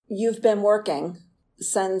you've been working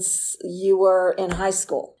since you were in high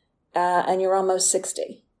school and you're almost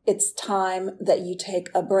 60. It's time that you take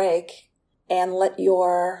a break and let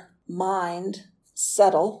your mind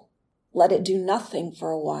settle, let it do nothing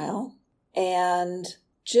for a while, and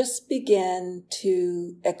just begin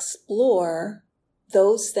to explore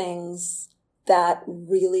those things that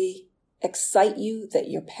really excite you, that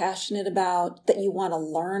you're passionate about, that you want to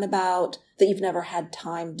learn about, that you've never had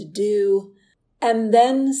time to do, and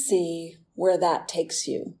then see where that takes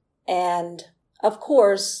you. And of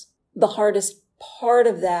course, the hardest part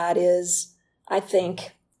of that is, I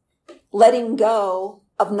think, letting go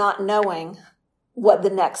of not knowing what the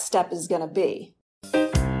next step is going to be.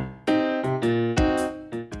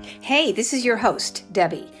 Hey, this is your host,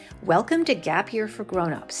 Debbie. Welcome to Gap Year for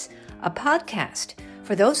Grown-Ups, a podcast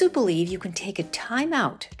for those who believe you can take a time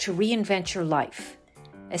out to reinvent your life,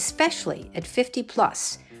 especially at 50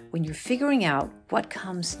 plus, when you're figuring out what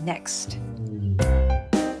comes next.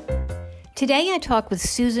 Today I talk with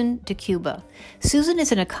Susan de Cuba. Susan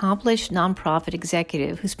is an accomplished nonprofit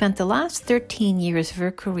executive who spent the last 13 years of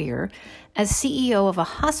her career as CEO of a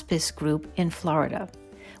hospice group in Florida.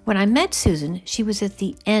 When I met Susan, she was at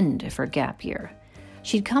the end of her gap year.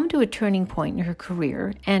 She'd come to a turning point in her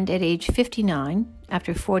career, and at age 59,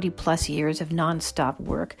 after 40 plus years of nonstop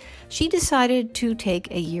work, she decided to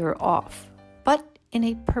take a year off, but in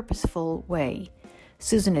a purposeful way.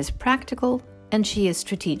 Susan is practical, and she is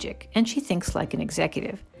strategic, and she thinks like an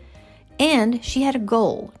executive. And she had a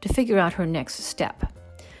goal to figure out her next step.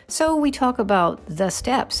 So we talk about the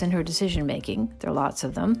steps in her decision-making, there are lots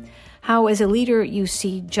of them, how as a leader you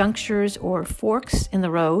see junctures or forks in the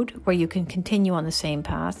road where you can continue on the same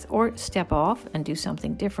path or step off and do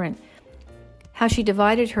something different, how she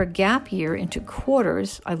divided her gap year into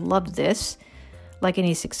quarters, I loved this, like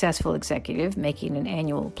any successful executive making an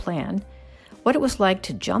annual plan, what it was like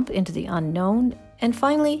to jump into the unknown, and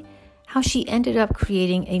finally, how she ended up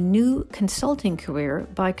creating a new consulting career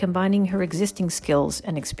by combining her existing skills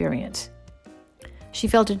and experience. She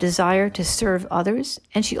felt a desire to serve others,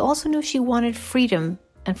 and she also knew she wanted freedom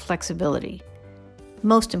and flexibility.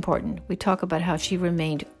 Most important, we talk about how she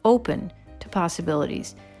remained open to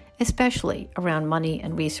possibilities, especially around money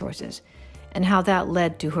and resources, and how that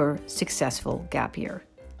led to her successful gap year.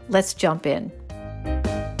 Let's jump in.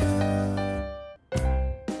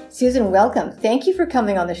 Susan, welcome. Thank you for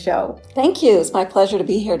coming on the show. Thank you. It's my pleasure to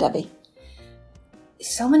be here, Debbie.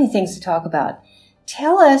 So many things to talk about.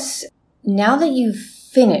 Tell us, now that you've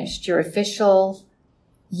finished your official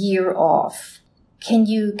year off, can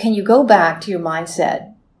you go back to your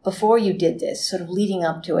mindset before you did this, sort of leading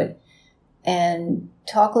up to it, and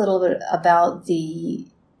talk a little bit about the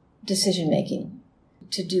decision-making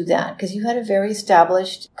to do that? Because you had a very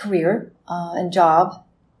established career and job,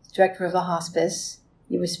 director of a hospice.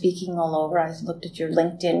 You were speaking all over. I looked at your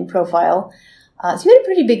LinkedIn profile. So you had a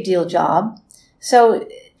pretty big deal job. So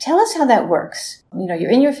tell us how that works. You know,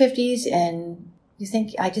 you're in your 50s and you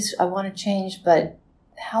think, I want to change, but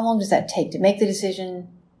how long does that take to make the decision?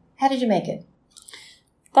 How did you make it?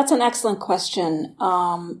 That's an excellent question.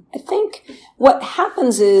 I think what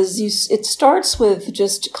happens is it starts with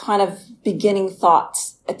just kind of beginning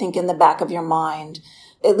thoughts, I think, in the back of your mind.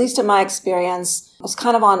 At least in my experience, I was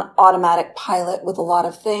kind of on automatic pilot with a lot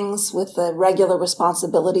of things, with the regular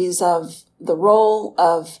responsibilities of the role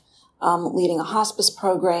of leading a hospice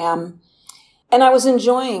program. And I was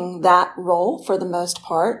enjoying that role for the most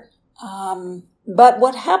part. But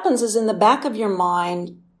what happens is in the back of your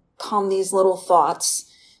mind come these little thoughts.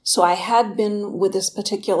 So I had been with this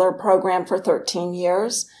particular program for 13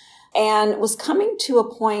 years and was coming to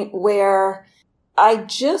a point where I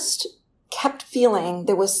just kept feeling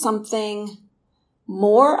there was something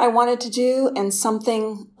more I wanted to do and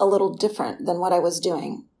something a little different than what I was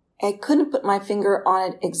doing. I couldn't put my finger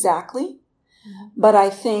on it exactly, but I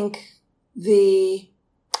think the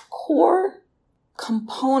core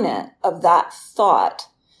component of that thought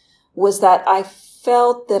was that I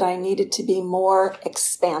felt that I needed to be more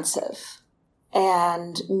expansive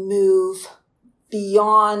and move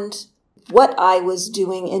beyond what I was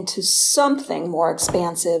doing into something more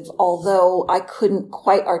expansive, although I couldn't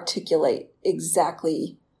quite articulate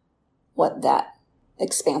exactly what that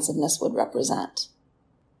expansiveness would represent.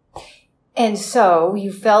 And so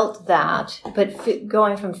you felt that, but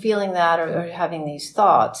going from feeling that or having these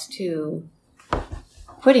thoughts to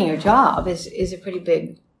quitting your job is a pretty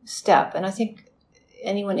big step. And I think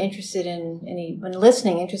anyone interested in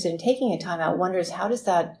taking a time out wonders, how does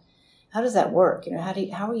that work? You know,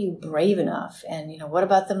 how are you brave enough? And, you know, what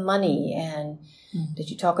about the money? And did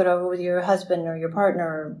you talk it over with your husband or your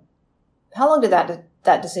partner? How long did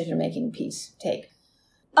that decision-making piece take?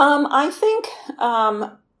 I think,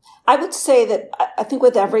 I would say that I think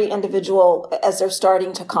with every individual, as they're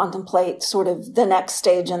starting to contemplate sort of the next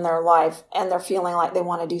stage in their life and they're feeling like they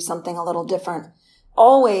want to do something a little different,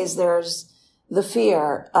 always there's the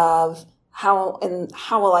fear of how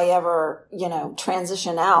will I ever,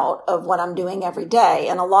 transition out of what I'm doing every day?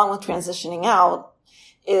 And along with transitioning out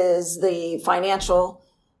is the financial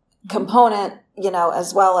component,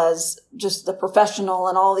 as well as just the professional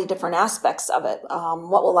and all the different aspects of it.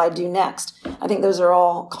 What will I do next? I think those are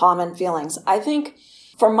all common feelings. I think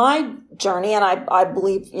for my journey, and I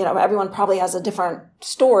believe, everyone probably has a different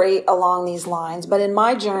story along these lines, but in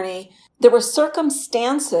my journey, there were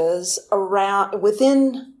circumstances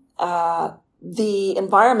within the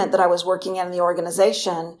environment that I was working in the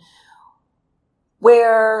organization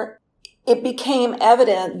where it became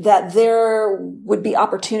evident that there would be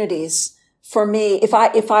opportunities for me. If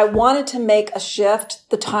I wanted to make a shift,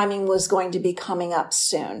 the timing was going to be coming up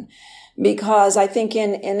soon. Because I think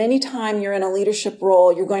in any time you're in a leadership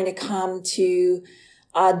role, you're going to come to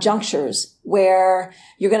junctures where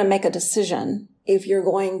you're going to make a decision if you're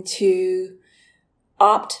going to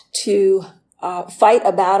opt to fight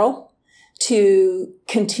a battle, to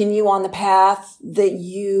continue on the path that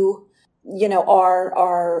you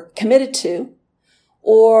are committed to,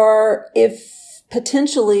 or if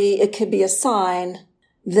potentially it could be a sign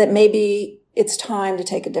that maybe it's time to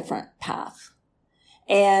take a different path.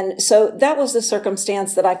 And so that was the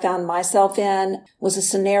circumstance that I found myself in, was a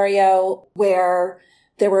scenario where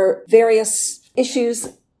there were various issues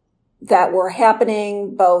that were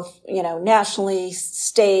happening both, nationally,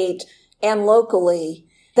 state, and locally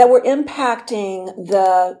that were impacting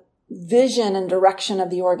the vision and direction of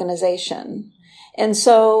the organization. And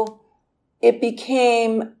so it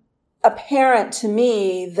became apparent to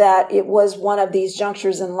me that it was one of these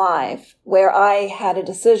junctures in life where I had a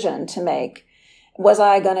decision to make. Was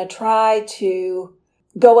I going to try to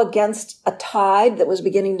go against a tide that was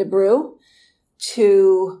beginning to brew,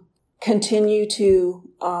 to continue to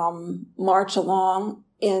march along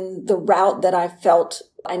in the route that I felt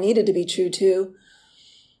I needed to be true to?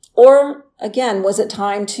 Or, again, was it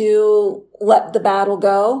time to let the battle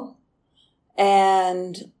go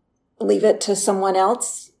and leave it to someone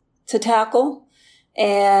else to tackle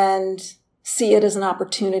and see it as an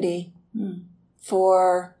opportunity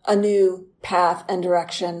for a new path and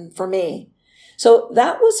direction for me? So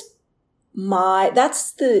that's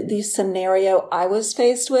the scenario I was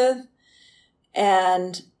faced with.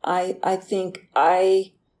 And I think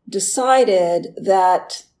I decided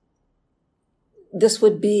that this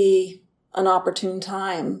would be an opportune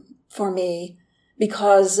time for me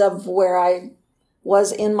because of where I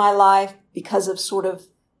was in my life, because of sort of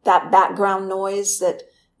that background noise that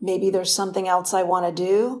maybe there's something else I want to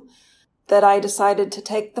do, that I decided to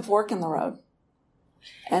take the fork in the road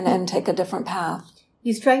and take a different path.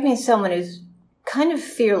 You strike me as someone who's kind of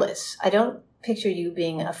fearless. I don't picture you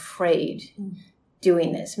being afraid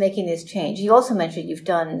doing this, making this change. You also mentioned you've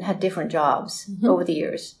had different jobs over the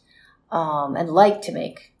years and like to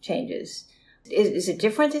make changes. Is it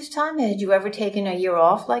different this time? Had you ever taken a year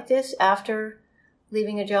off like this after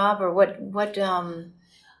leaving a job, or what?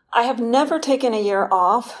 I have never taken a year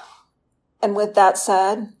off. And with that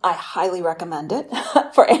said, I highly recommend it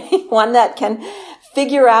for anyone that can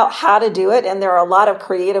figure out how to do it. And there are a lot of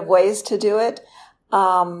creative ways to do it.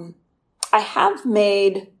 I have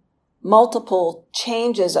made multiple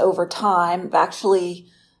changes over time. I've actually,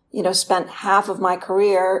 spent half of my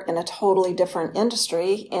career in a totally different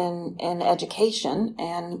industry in education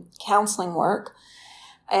and counseling work,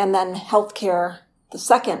 and then healthcare, the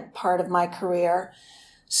second part of my career.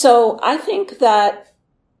 So I think that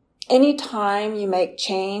anytime you make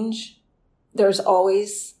change, there's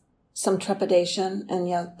always some trepidation, and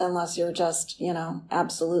unless you're just,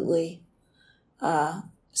 absolutely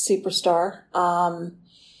superstar.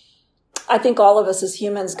 I think all of us as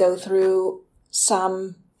humans go through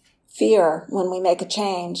some fear when we make a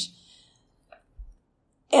change.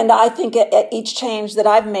 And I think at each change that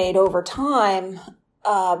I've made over time,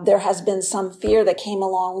 there has been some fear that came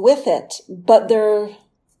along with it, but they're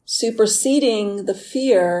superseding the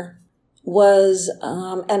fear was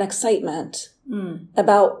an excitement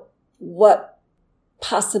about what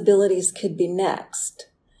possibilities could be next.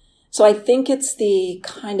 So I think it's the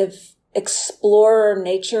kind of explorer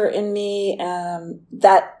nature in me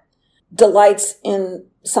that delights in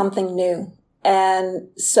something new. And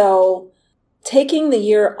so taking the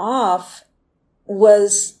year off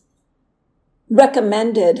was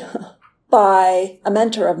recommended by a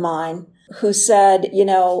mentor of mine who said,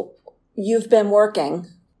 you've been working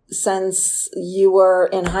since you were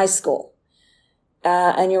in high school,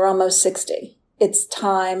 and you're almost 60. it's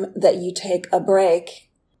time that you take a break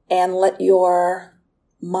and let your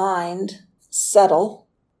mind settle,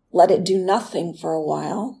 let it do nothing for a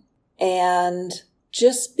while, and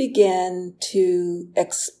just begin to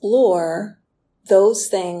explore those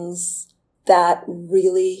things that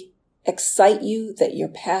really excite you, that you're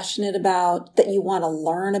passionate about, that you want to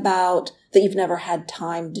learn about, that you've never had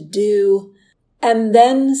time to do, and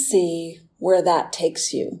then see where that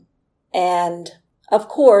takes you. And of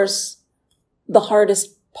course, the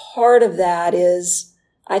hardest part of that is,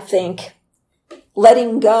 I think,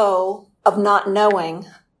 letting go of not knowing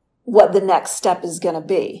what the next step is going to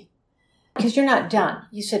be. Because you're not done.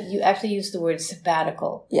 You said you actually used the word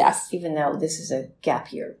sabbatical. Yes. Even though this is a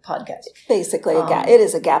gap year podcast. Basically, it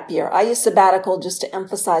is a gap year. I use sabbatical just to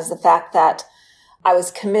emphasize the fact that I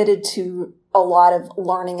was committed to a lot of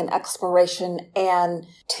learning and exploration and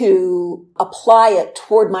to apply it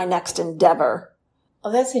toward my next endeavor.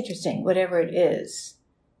 Oh, that's interesting. Whatever it is.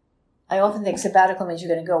 I often think sabbatical means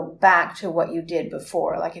you're going to go back to what you did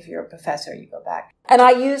before. Like if you're a professor, you go back. And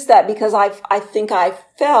I use that because I think I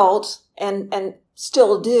felt and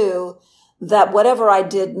still do that whatever I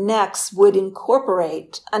did next would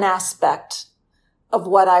incorporate an aspect of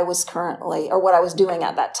what I was currently or what I was doing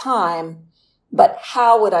at that time. But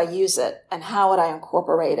how would I use it and how would I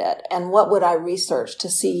incorporate it? And what would I research to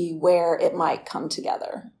see where it might come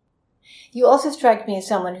together? You also strike me as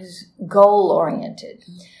someone who's goal-oriented.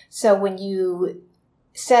 So when you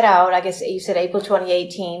set out, I guess you said April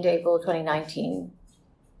 2018 to April 2019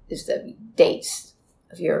 is the dates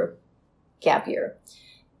of your gap year.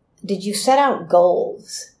 Did you set out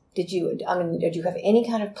goals? Did you have any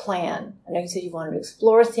kind of plan? I know you said you wanted to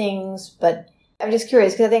explore things, but I'm just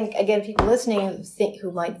curious because I think, again, people listening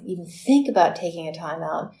who might even think about taking a time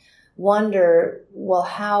out wonder, well,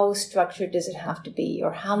 how structured does it have to be?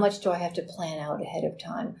 Or how much do I have to plan out ahead of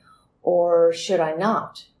time? Or should I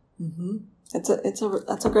not? Mm-hmm.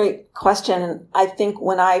 That's a great question. And I think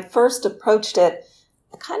when I first approached it,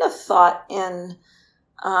 I kind of thought in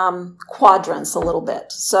quadrants a little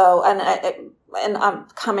bit. So, and I'm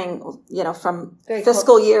coming, from Very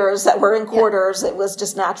fiscal years that were in quarters. Yeah. It was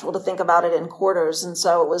just natural to think about it in quarters. And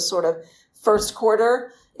so it was sort of first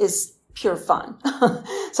quarter is pure fun.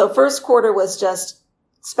 So first quarter was just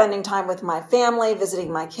spending time with my family,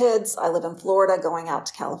 visiting my kids. I live in Florida, going out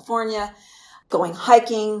to California, going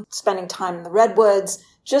hiking, spending time in the redwoods,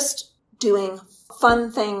 just doing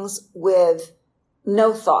fun things with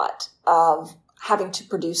no thought of having to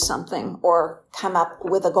produce something or come up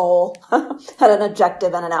with a goal, had an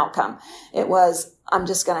objective and an outcome. It was, I'm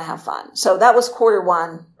just going to have fun. So that was quarter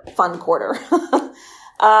one, fun quarter.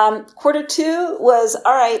 Quarter two was,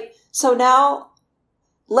 all right, so now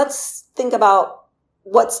let's think about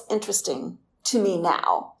what's interesting to me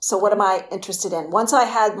now. So what am I interested in? Once I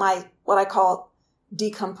had my, what I call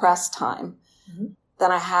decompressed time,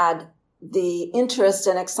 then I had the interest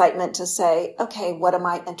and excitement to say, okay, what am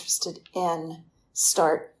I interested in?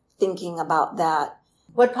 Start thinking about that.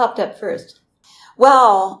 What popped up first?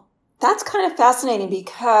 Well, that's kind of fascinating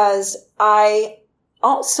because I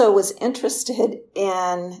also was interested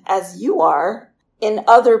in, as you are, in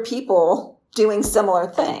other people doing similar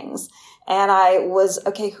things. And I was,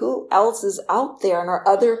 okay, who else is out there and are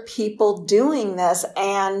other people doing this?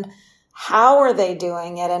 And how are they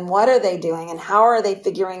doing it? And what are they doing? And how are they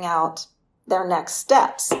figuring out their next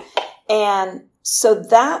steps? And so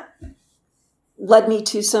that led me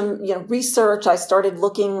to some, research. I started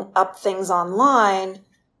looking up things online.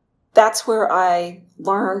 That's where I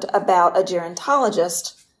learned about a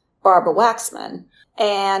gerontologist, Barbara Waxman.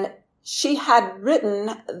 And she had written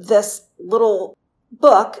this little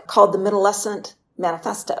book called The Middlescent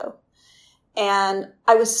Manifesto. And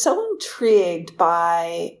I was so intrigued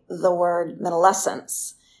by the word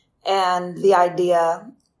middlescence and the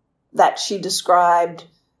idea that she described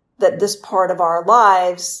that this part of our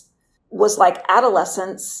lives was like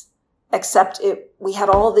adolescence, except we had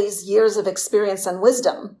all these years of experience and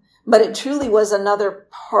wisdom, but it truly was another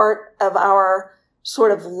part of our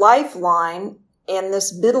sort of lifeline. In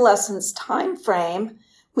this middlescence time frame,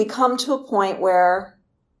 we come to a point where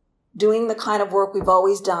doing the kind of work we've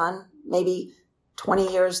always done, maybe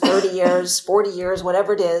 20 years, 30 years, 40 years,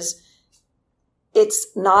 whatever it is, it's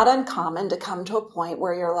not uncommon to come to a point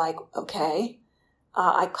where you're like, okay,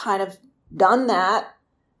 I've kind of done that.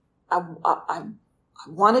 I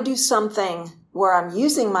want to do something where I'm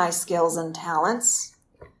using my skills and talents.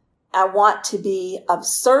 I want to be of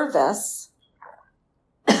service.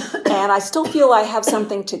 And I still feel I have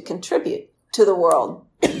something to contribute to the world.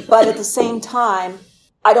 But at the same time,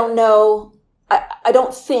 I don't know I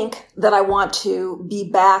don't think that I want to be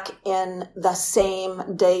back in the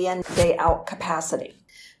same day in, day out capacity.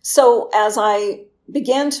 So as I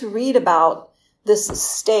began to read about this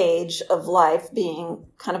stage of life being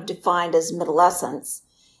kind of defined as middlescence,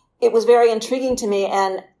 it was very intriguing to me.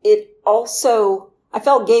 And it also, I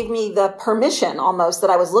felt, gave me the permission almost that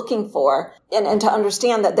I was looking for, and to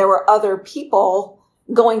understand that there were other people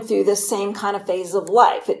going through this same kind of phase of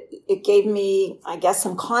life. It gave me, I guess,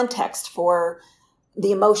 some context for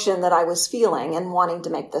the emotion that I was feeling and wanting to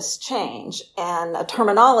make this change, and a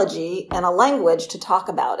terminology and a language to talk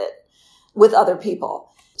about it with other people.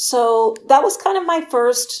 So that was kind of my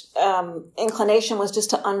first inclination, was just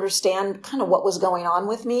to understand kind of what was going on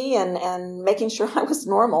with me, and making sure I was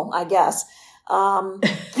normal, I guess.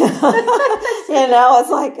 It's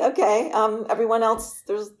like, okay, everyone else,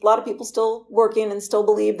 there's a lot of people still working and still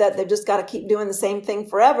believe that they've just got to keep doing the same thing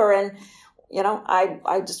forever. And,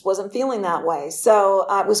 I just wasn't feeling that way. So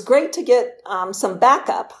it was great to get some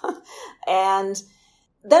backup. And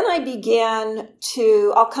then I began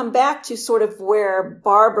I'll come back to sort of where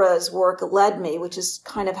Barbara's work led me, which is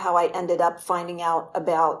kind of how I ended up finding out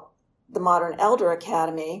about the Modern Elder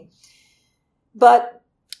Academy. But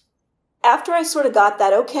after I sort of got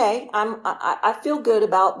that, okay, I feel good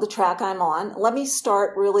about the track I'm on. Let me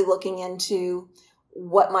start really looking into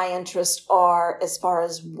what my interests are as far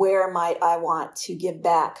as where might I want to give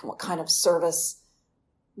back and what kind of service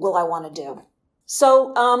will I want to do.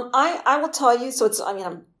 So I will tell you,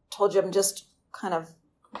 I told you I'm just kind of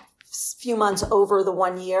a few months over the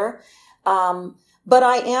 1 year. But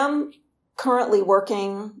I am currently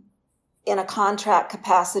working in a contract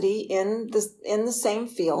capacity in the same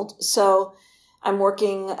field. So I'm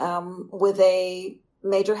working with a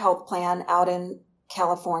major health plan out in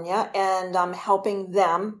California, and I'm helping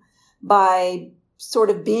them by sort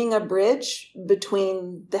of being a bridge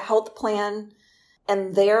between the health plan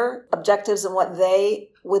and their objectives and what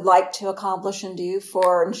they would like to accomplish and do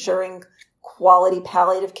for ensuring quality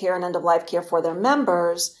palliative care and end-of-life care for their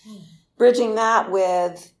members, bridging that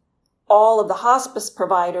with all of the hospice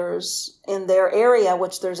providers in their area,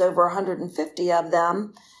 which there's over 150 of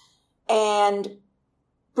them, and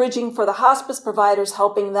bridging for the hospice providers,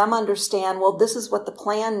 helping them understand, well, this is what the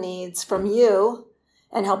plan needs from you,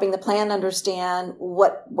 and helping the plan understand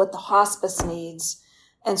what the hospice needs,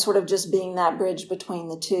 and sort of just being that bridge between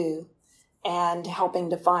the two and helping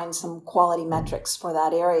define some quality metrics for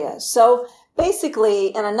that area. So basically,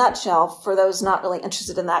 in a nutshell, for those not really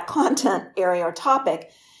interested in that content area or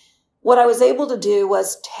topic, what I was able to do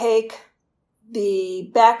was take the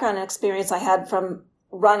background and experience I had from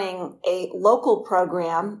running a local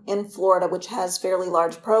program in Florida, which has fairly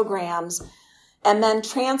large programs, and then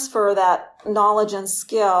transfer that knowledge and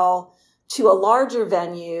skill to a larger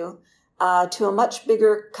venue, to a much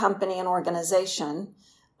bigger company and organization,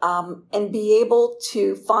 and be able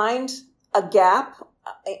to find a gap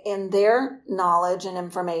in their knowledge and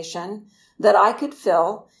information that I could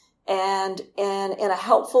fill, and in a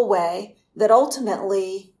helpful way that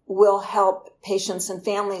ultimately will help patients and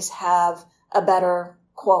families have a better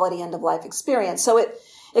quality end-of-life experience. So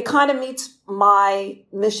it kind of meets my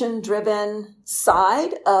mission-driven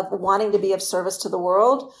side of wanting to be of service to the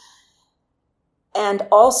world. And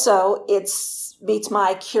also it meets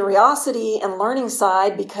my curiosity and learning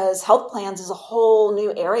side, because health plans is a whole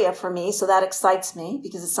new area for me. So that excites me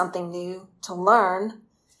because it's something new to learn.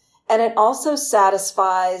 And it also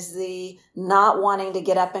satisfies the not wanting to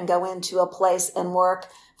get up and go into a place and work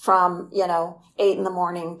from, 8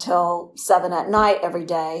 a.m. till 7 p.m. every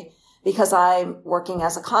day, because I'm working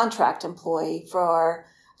as a contract employee for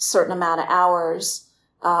a certain amount of hours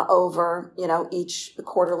over, each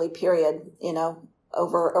quarterly period,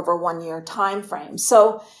 over 1 year time frame.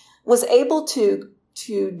 So was able to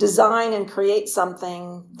design and create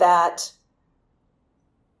something that,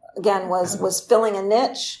 again, was filling a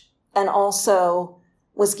niche, and also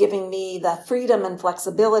was giving me the freedom and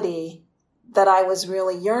flexibility that I was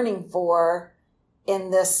really yearning for in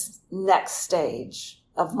this next stage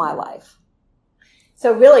of my life.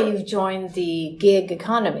 So really you've joined the gig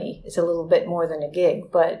economy. It's a little bit more than a gig,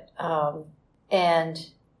 but, and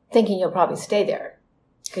thinking you'll probably stay there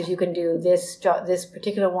because you can do this job, this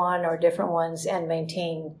particular one or different ones, and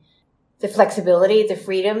maintain the flexibility, the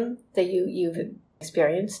freedom that you've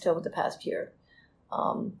experienced over the past year.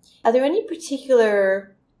 Are there any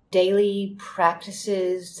particular daily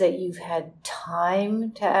practices that you've had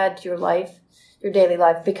time to add to your life, your daily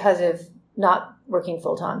life, because of not working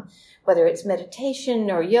full time, whether it's meditation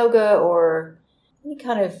or yoga or any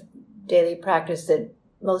kind of daily practice that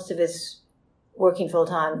most of us working full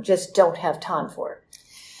time just don't have time for?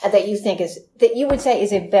 that you think that you would say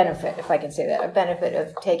is a benefit, if I can say that, a benefit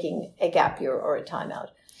of taking a gap year or a time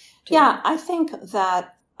out? Yeah, I think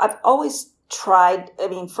that I've always tried,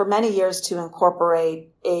 for many years to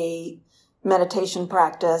incorporate a meditation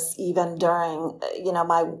practice even during,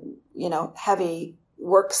 my, heavy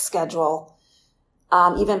work schedule.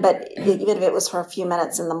 Even if it was for a few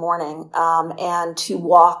minutes in the morning, and to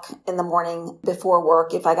walk in the morning before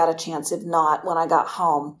work if I got a chance, if not when I got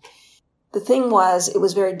home. The thing was, it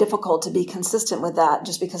was very difficult to be consistent with that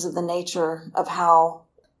just because of the nature of how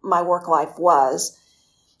my work life was.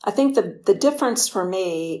 I think the difference for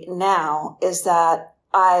me now is that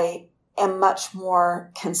I am much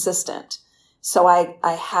more consistent. So I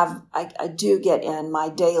do get in my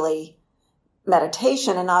daily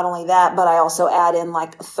meditation, and not only that, but I also add in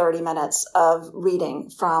like 30 minutes of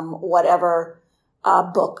reading from whatever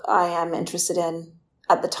book I am interested in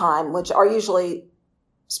at the time, which are usually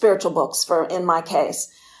spiritual books in my case.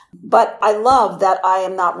 But I love that I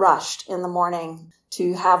am not rushed in the morning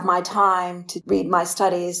to have my time to read my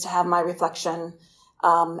studies, to have my reflection,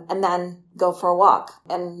 and then go for a walk.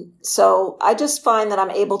 And so I just find that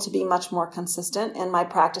I'm able to be much more consistent in my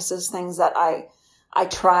practices, things that I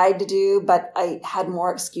tried to do, but I had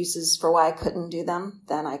more excuses for why I couldn't do them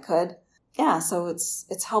than I could. Yeah, so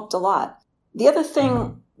it's helped a lot. The other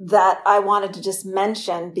thing that I wanted to just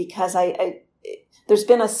mention, because there's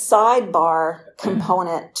been a sidebar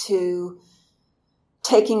component to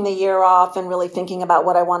taking the year off and really thinking about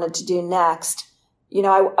what I wanted to do next.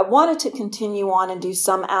 I wanted to continue on and do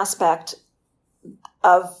some aspect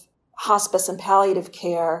of hospice and palliative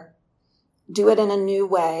care, do it in a new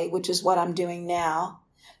way, which is what I'm doing now.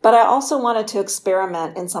 But I also wanted to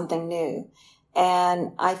experiment in something new.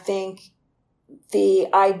 And I think the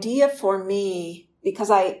idea for me, because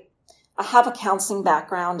I have a counseling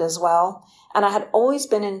background as well, and I had always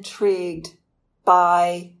been intrigued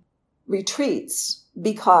by retreats,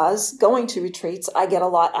 because going to retreats, I get a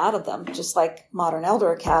lot out of them, just like Modern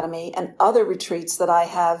Elder Academy and other retreats that I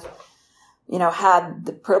have had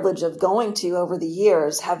the privilege of going to over the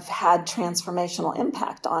years have had transformational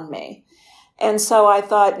impact on me. And so I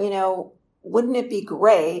thought, wouldn't it be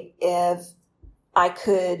great if I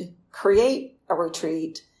could create a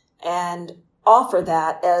retreat and offer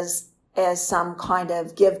that as some kind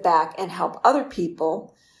of give back and help other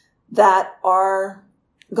people that are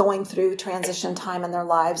going through transition time in their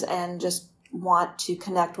lives and just want to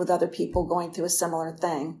connect with other people going through a similar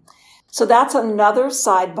thing. So that's another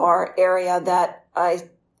sidebar area that I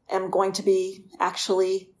am going to be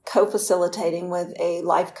actually co-facilitating with a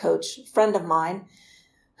life coach friend of mine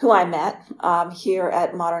who I met here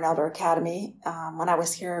at Modern Elder Academy when I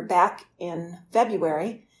was here back in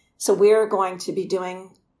February. So we're going to be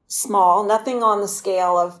doing small, nothing on the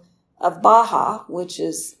scale of Baja, which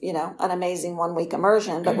is, an amazing 1-week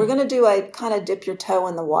immersion, but we're going to do a kind of dip your toe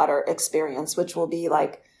in the water experience, which will be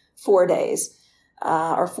like 4 days.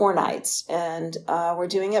 Or 4 nights. And we're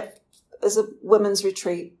doing it as a women's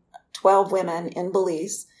retreat, 12 women in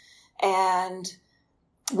Belize. And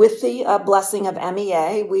with the blessing of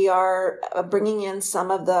MEA, we are bringing in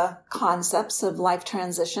some of the concepts of life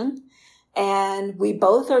transition. And we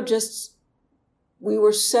both we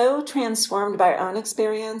were so transformed by our own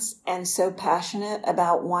experience and so passionate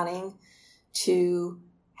about wanting to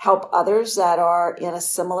help others that are in a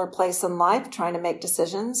similar place in life, trying to make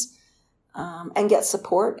decisions. And get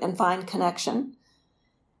support and find connection,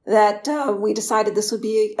 that we decided this would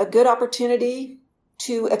be a good opportunity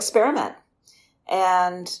to experiment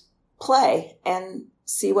and play and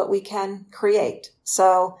see what we can create.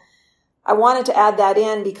 So I wanted to add that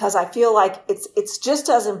in because I feel like it's just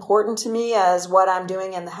as important to me as what I'm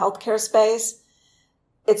doing in the healthcare space.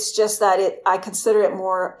 It's just that I consider it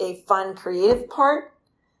more a fun, creative part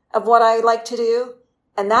of what I like to do.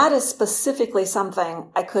 And that is specifically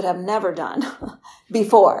something I could have never done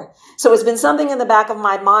before. So it's been something in the back of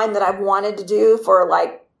my mind that I've wanted to do for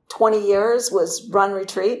like 20 years was run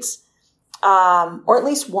retreats, or at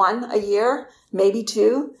least one a year, maybe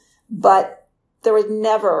 2. But there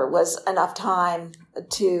never was enough time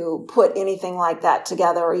to put anything like that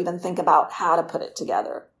together or even think about how to put it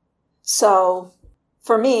together. So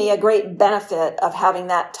for me, a great benefit of having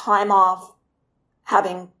that time off,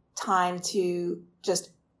 having time to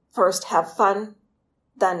just first have fun,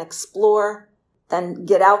 then explore, then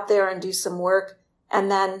get out there and do some work,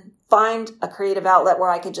 and then find a creative outlet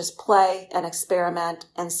where I could just play and experiment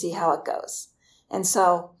and see how it goes. And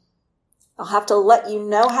so I'll have to let you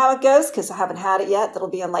know how it goes because I haven't had it yet. That'll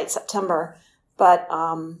be in late September. But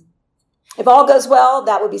if all goes well,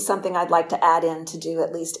 that would be something I'd like to add in to do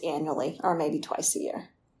at least annually or maybe twice a year.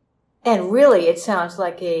 And really, it sounds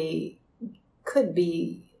like could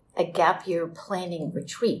be a gap year planning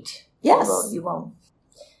retreat. Yes. You won't.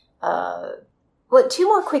 Well, two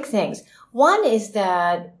more quick things. One is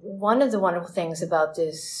that one of the wonderful things about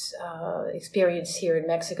this experience here in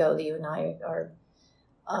Mexico that you and I are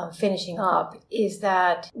finishing up is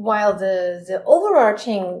that while the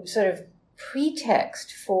overarching sort of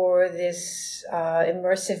pretext for this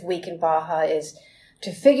immersive week in Baja is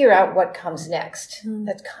to figure out what comes next. Mm.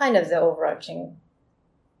 That's kind of the overarching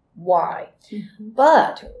why. Mm-hmm.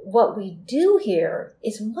 But what we do here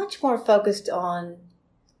is much more focused on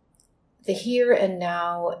the here and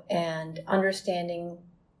now and understanding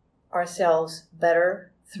ourselves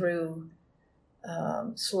better through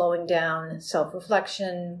slowing down,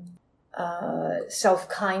 self-reflection,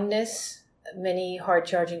 self-kindness. Many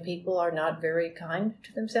hard-charging people are not very kind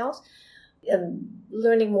to themselves.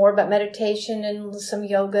 Learning more about meditation and some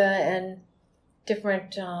yoga and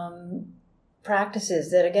different practices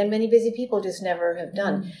that, again, many busy people just never have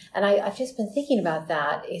done. Mm-hmm. And I've just been thinking about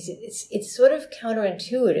that. It's sort of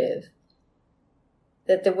counterintuitive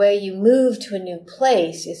that the way you move to a new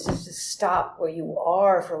place is just to stop where you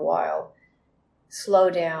are for a while, slow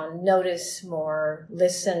down, notice more,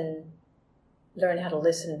 listen, learn how to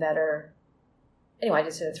listen better. Anyway,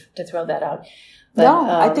 just to throw that out. But, no,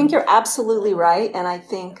 I think you're absolutely right. And I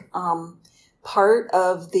think part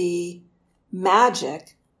of the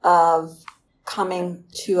magic of coming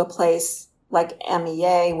to a place like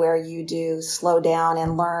MEA where you do slow down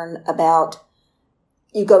and learn about,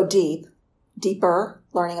 you go deeper,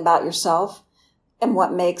 learning about yourself and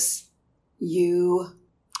what makes you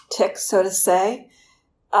tick, so to say,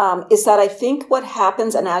 is that I think what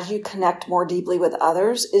happens, and as you connect more deeply with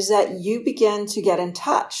others, is that you begin to get in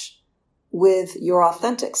touch with your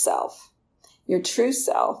authentic self, your true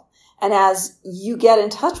self. And as you get in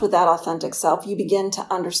touch with that authentic self, you begin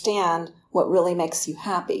to understand what really makes you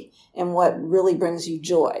happy and what really brings you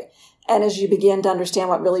joy. And as you begin to understand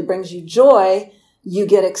what really brings you joy, you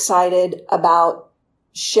get excited about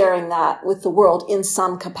sharing that with the world in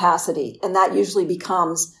some capacity. And that usually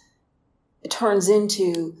turns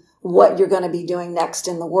into what you're going to be doing next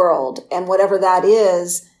in the world. And whatever that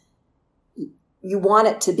is, you want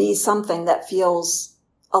it to be something that feels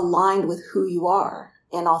aligned with who you are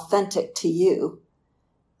and authentic to you.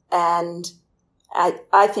 And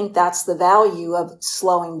I think that's the value of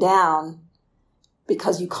slowing down,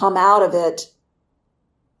 because you come out of it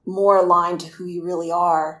more aligned to who you really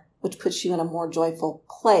are, which puts you in a more joyful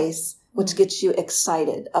place, which gets you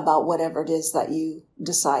excited about whatever it is that you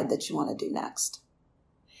decide that you want to do next.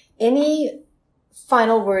 Any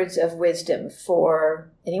final words of wisdom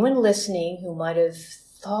for anyone listening who might have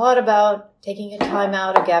thought about taking a time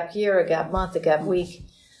out, a gap year, a gap month, a gap week,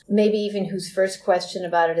 maybe even whose first question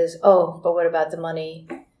about it is, oh, but what about the money?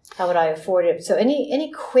 How would I afford it? So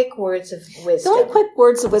any quick words of wisdom? The only quick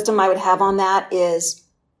words of wisdom I would have on that is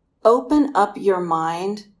open up your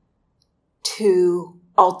mind to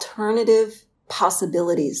alternative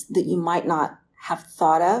possibilities that you might not have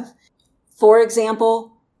thought of. For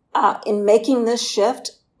example, in making this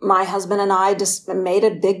shift, my husband and I just made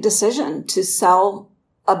a big decision to sell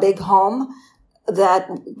a big home that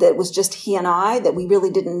was just he and I, that we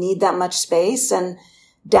really didn't need that much space, and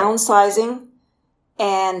downsizing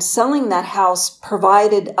and selling that house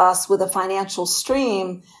provided us with a financial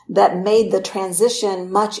stream that made the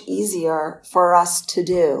transition much easier for us to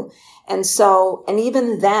do. And so, and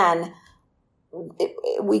even then,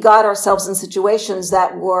 we got ourselves in situations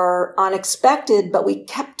that were unexpected, but we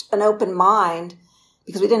kept an open mind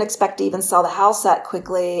because we didn't expect to even sell the house that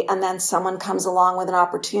quickly. And then someone comes along with an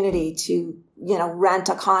opportunity to, rent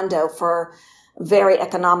a condo for a very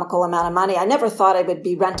economical amount of money. I never thought I would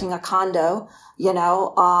be renting a condo,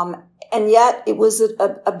 and yet it was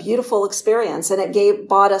a beautiful experience, and it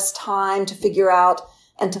bought us time to figure out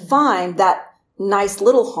and to find that nice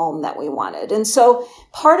little home that we wanted. And so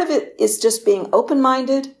part of it is just being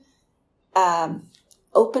open-minded,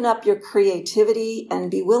 open up your creativity,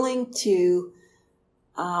 and be willing to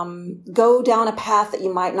go down a path that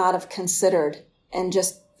you might not have considered, and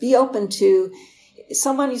just be open to.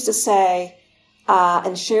 Someone used to say,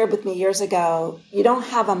 and shared with me years ago, you don't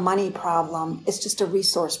have a money problem, it's just a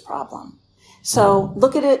resource problem. So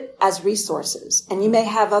look at it as resources, and you may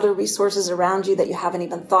have other resources around you that you haven't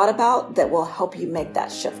even thought about that will help you make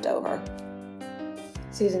that shift over.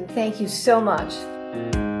 Susan, thank you so much.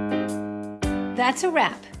 That's a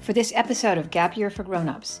wrap for this episode of Gap Year for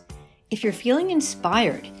Grown-Ups. If you're feeling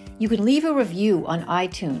inspired, you can leave a review on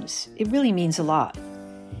iTunes. It really means a lot.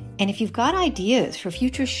 And if you've got ideas for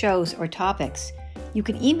future shows or topics, you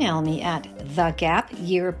can email me at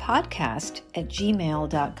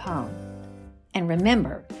thegapyearpodcast@gmail.com. And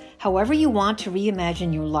remember, However you want to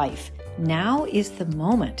reimagine your life, now is the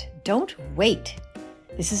moment. Don't wait.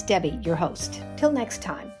 This is Debbie, your host. Till next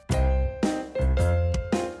time.